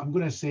anybody, but I'm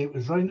gonna say it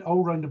was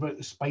all round about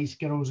the Spice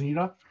Girls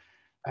era.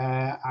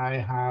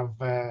 I've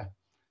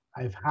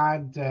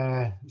had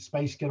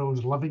Spice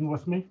Girls living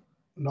with me,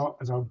 not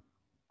as a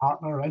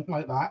partner or anything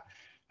like that,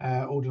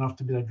 old enough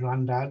to be their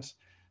granddads.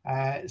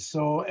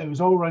 So it was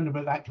all round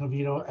about that kind of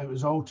era. It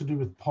was all to do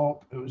with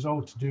pop. It was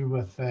all to do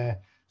with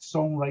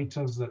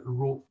songwriters that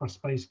wrote for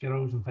Spice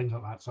Girls and things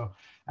like that. So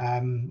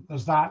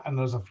there's that, and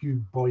there's a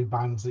few boy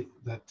bands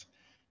that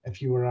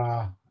if you were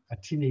a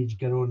teenage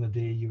girl in the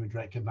day, you would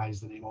recognize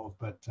the name of,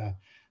 but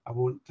I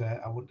won't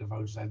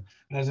divulge them.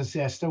 And as I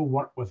say, I still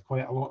work with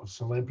quite a lot of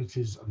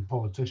celebrities and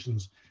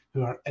politicians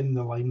who are in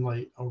the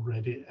limelight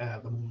already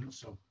at the moment.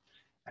 So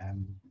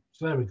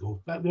so there we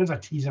go. There's a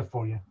teaser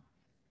for you.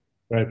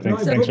 Right,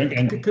 thanks. Can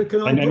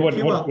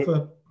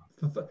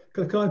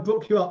I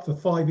book you up for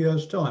 5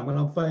 years' time when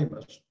I'm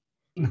famous?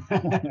 The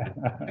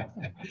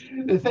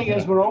thing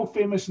is, we're all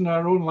famous in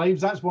our own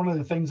lives. That's one of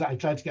the things that I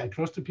try to get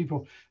across to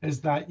people, is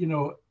that, you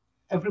know,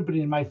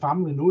 everybody in my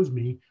family knows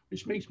me,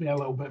 which makes me a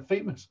little bit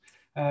famous.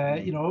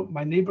 You know,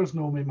 my neighbors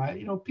know me.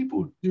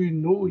 People do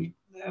know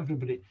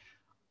everybody.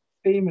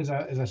 Fame is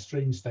a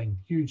strange thing,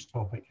 huge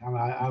topic, and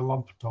I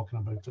love talking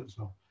about it.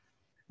 So,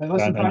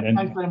 listen,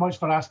 thanks very much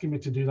for asking me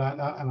to do that,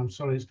 and I'm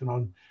sorry it's gone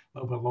on a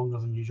little bit longer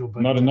than usual.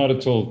 But not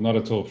at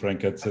all,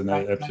 Frank. It's an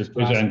absolute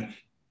pleasure.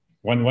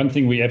 And one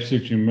thing we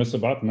absolutely miss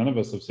about, none of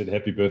us have said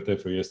happy birthday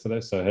for yesterday.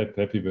 So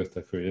happy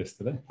birthday for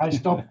yesterday. I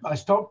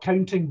stopped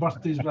counting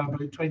birthdays about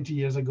 20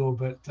 years ago,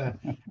 but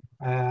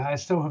I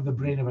still have the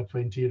brain of a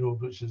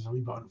 20-year-old, which is a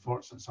wee bit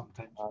unfortunate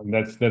sometimes.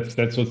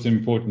 That's what's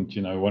important.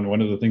 You know,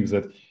 one of the things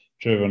that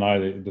Trevor and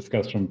I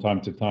discuss from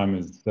time to time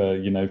is,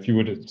 you know, if you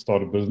were to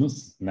start a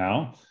business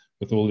now,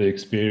 with all the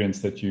experience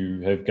that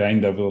you have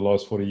gained over the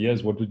last 40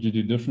 years, what would you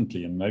do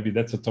differently? And maybe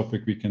that's a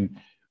topic we can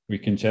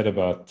chat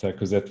about,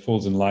 because that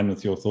falls in line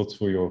with your thoughts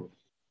for your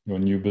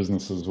new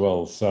business as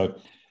well. So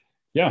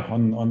yeah,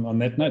 on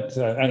that note,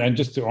 and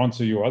just to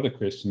answer your other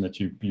question that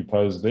you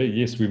posed there,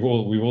 yes, we've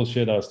all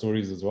shared our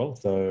stories as well.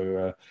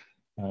 So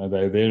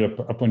they're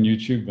up on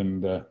YouTube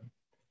and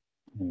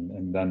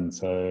done.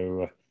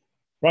 So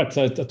right,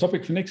 so a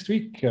topic for next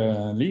week.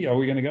 Lee, are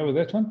we going to go with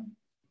that one?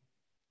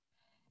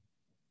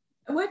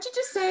 Why don't you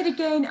just say it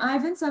again,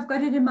 Ivan, so I've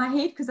got it in my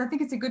head, because I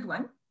think it's a good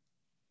one.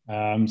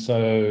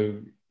 So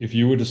if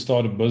you were to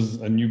start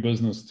a new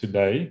business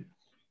today,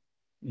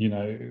 you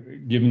know,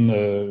 given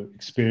the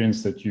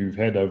experience that you've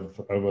had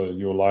over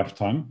your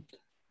lifetime,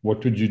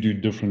 what would you do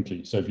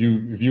differently? So if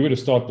you were to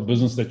start the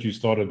business that you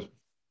started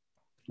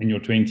in your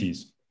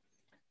 20s,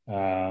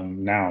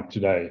 now,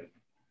 today,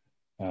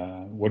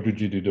 what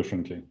would you do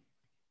differently?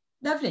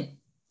 Lovely.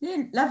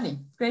 Yeah, lovely.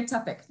 Great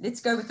topic.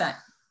 Let's go with that.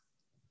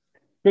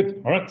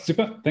 Good. All right.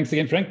 Super. Thanks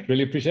again, Frank.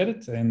 Really appreciate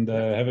it. And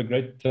have a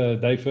great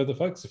day further,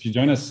 folks. If you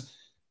join us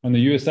on the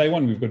USA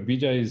one, we've got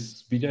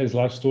BJ's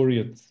life story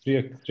at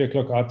 3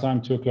 o'clock our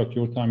time, 2 o'clock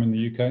your time in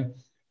the UK.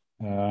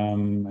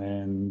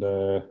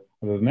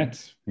 Other than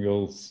that,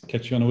 we'll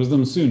catch you on a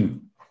Wisdom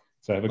soon.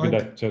 So have a good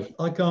day. Cheers.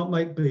 I can't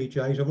make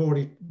BJ's. I've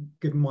already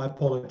given my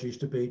apologies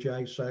to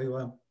BJ.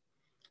 So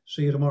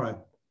see you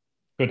tomorrow.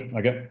 Good.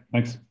 Okay.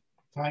 Thanks.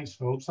 Thanks,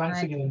 folks.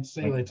 Thanks again.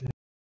 See you later.